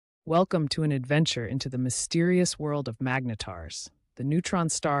Welcome to an adventure into the mysterious world of magnetars, the neutron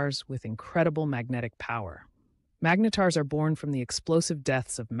stars with incredible magnetic power. Magnetars are born from the explosive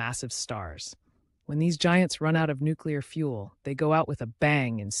deaths of massive stars. When these giants run out of nuclear fuel, they go out with a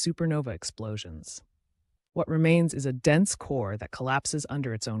bang in supernova explosions. What remains is a dense core that collapses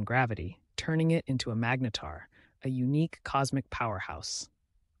under its own gravity, turning it into a magnetar, a unique cosmic powerhouse.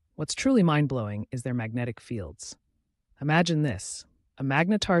 What's truly mind-blowing is their magnetic fields. Imagine this. A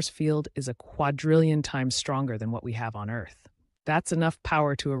magnetar's field is a quadrillion times stronger than what we have on Earth. That's enough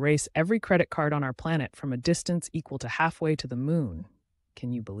power to erase every credit card on our planet from a distance equal to halfway to the moon.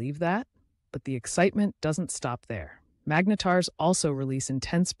 Can you believe that? But the excitement doesn't stop there. Magnetars also release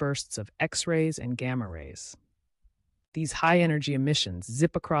intense bursts of X-rays and gamma rays. These high-energy emissions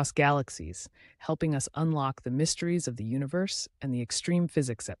zip across galaxies, helping us unlock the mysteries of the universe and the extreme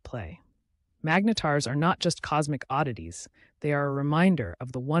physics at play. Magnetars are not just cosmic oddities, they are a reminder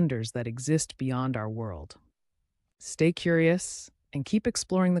of the wonders that exist beyond our world. Stay curious and keep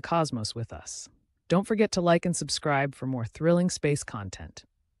exploring the cosmos with us. Don't forget to like and subscribe for more thrilling space content.